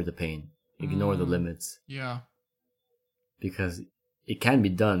ignore the pain, ignore the limits, Yeah. because it can be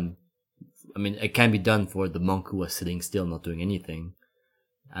done. I mean, it can be done for the monk who was sitting still, not doing anything.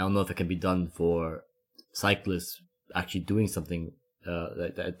 I don't know if it can be done for cyclists actually doing something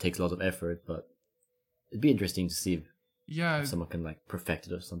that takes a lot of effort, but it'd be interesting to see Yeah. if someone can like perfect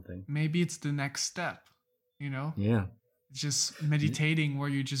it or something. Maybe it's the next step, Yeah, just meditating where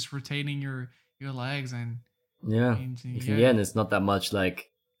you're just rotating your legs yeah. If yeah. again, it's not that much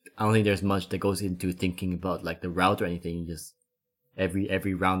like I don't think there's much that goes into thinking about like the route or anything. You just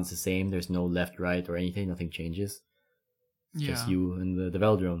every round is the same. There's no left, right, or anything. Nothing changes. It's just you and the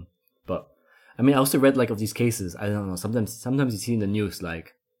velodrome. But I mean, I also read like of these cases. I don't know. Sometimes you see in the news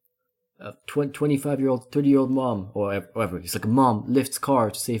like a 25-year-old, 30-year-old mom or whatever. It's like a mom lifts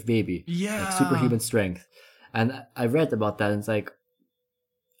car to save baby. Yeah. Like superhuman strength. And I read about that and it's like,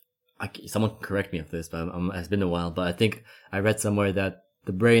 someone can correct me if this, but it's been a while. But I think I read somewhere that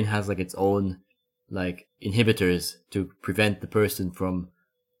the brain has like its own like inhibitors to prevent the person from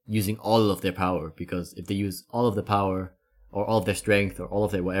using all of their power. Because if they use all of the power or all of their strength or all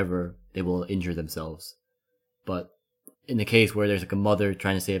of their whatever, they will injure themselves. But in the case where there's like a mother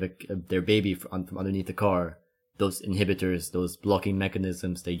trying to save their baby from underneath the car, those inhibitors, those blocking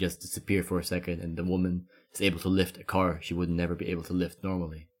mechanisms, they just disappear for a second, and the woman is able to lift a car she would never be able to lift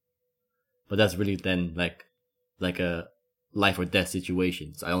normally. But that's really then like a life or death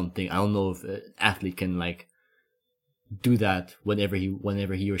situation. So I don't know if an athlete can like do that whenever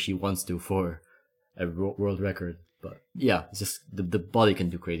he or she wants to for a world record. But yeah, it's just the body can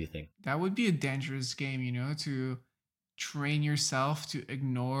do crazy thing. That would be a dangerous game, to train yourself to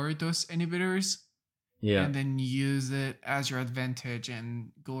ignore those inhibitors Yeah. and then use it as your advantage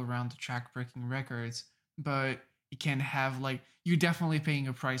and go around the track breaking records. But you can have you're definitely paying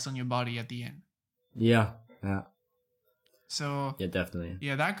a price on your body at the end. Yeah. So yeah, definitely.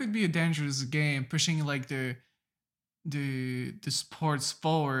 Yeah, that could be a dangerous game, pushing the sports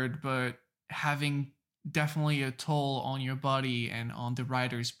forward, but having definitely a toll on your body and on the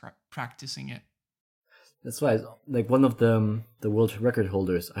riders practicing it. That's why, like, one of the world record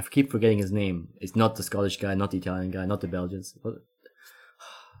holders, I keep forgetting his name. It's not the Scottish guy, not the Italian guy, not the Belgians.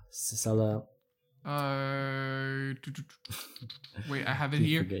 Salah. Wait, I have it Keep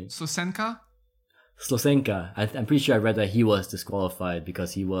here. forgetting. Slosenka. I'm pretty sure I read that he was disqualified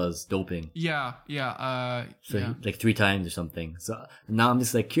because he was doping. Yeah. So Yeah. He, like 3 times or something. So now I'm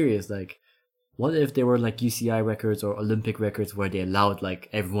just like curious, like, what if there were like UCI records or Olympic records where they allowed like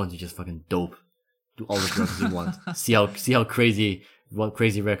everyone to just fucking dope, do all the drugs they want, see how crazy, what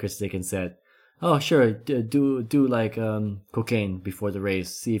crazy records they can set. Oh sure, do like cocaine before the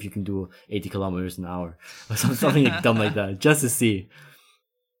race. See if you can do 80 kilometers an hour or something dumb like that, just to see.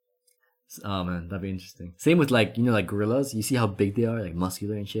 Oh man, that'd be interesting. Same with like gorillas. You see how big they are, like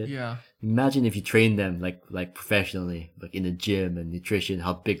muscular and shit. Yeah. Imagine if you train them like professionally, like in the gym and nutrition,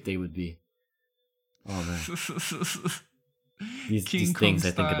 how big they would be. Oh man, these things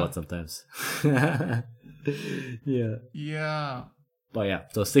I think about sometimes. Yeah. Yeah. But yeah,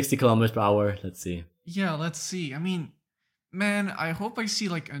 so 60 kilometers per hour. Let's see. Yeah, let's see. I mean, man, I hope I see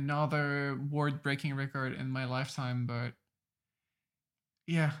like another world-breaking record in my lifetime. But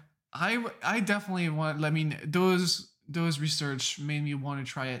yeah, I definitely want. I mean, those research made me want to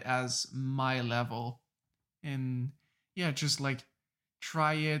try it as my level, and yeah, just like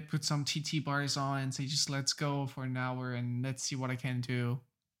try it, put some TT bars on, and say just let's go for an hour and let's see what I can do.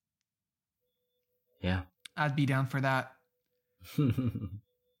 Yeah, I'd be down for that.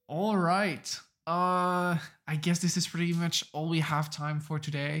 All right. I guess this is pretty much all we have time for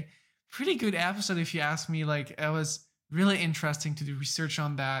today. Pretty good episode if you ask me. Like, it was really interesting to do research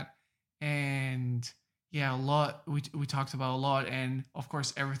on that. And yeah, a lot we talked about a lot, and of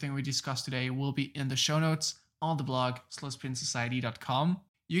course everything we discussed today will be in the show notes on the blog slowspinsociety.com.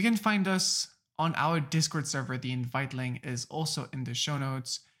 You can find us on our Discord server. The invite link is also in the show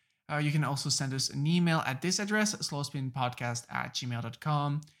notes. You can also send us an email at this address,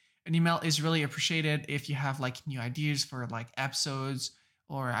 slowspinpodcast@gmail.com. An email is really appreciated if you have like new ideas for like episodes,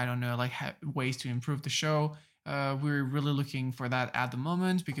 or I don't know, like ways to improve the show. We're really looking for that at the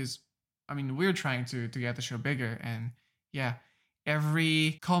moment because, I mean, we're trying to get the show bigger, and yeah,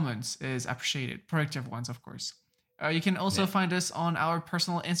 every comment is appreciated. Productive ones, of course. You can also find us on our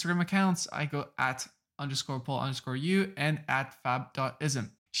personal Instagram accounts. I go at _Paul_you and at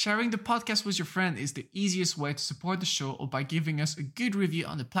fab.ism. Sharing the podcast with your friend is the easiest way to support the show, or by giving us a good review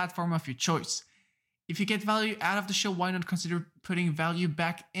on the platform of your choice. If you get value out of the show, why not consider putting value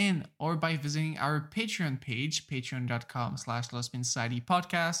back in, or by visiting our Patreon page,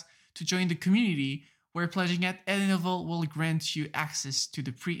 patreon.com/LostPinSocietyPodcast, to join the community, where pledging at any level will grant you access to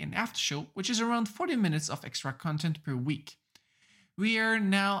the pre and after show, which is around 40 minutes of extra content per week. We are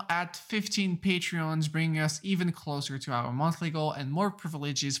now at 15 Patreons, bringing us even closer to our monthly goal and more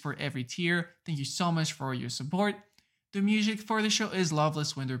privileges for every tier. Thank you so much for your support. The music for the show is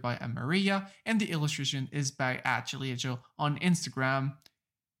Loveless Winter by Maria, and the illustration is by @JuliaJo on Instagram.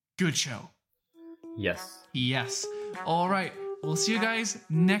 Good show. Yes. All right. We'll see you guys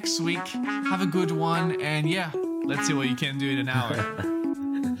next week. Have a good one. And yeah, let's see what you can do in an hour.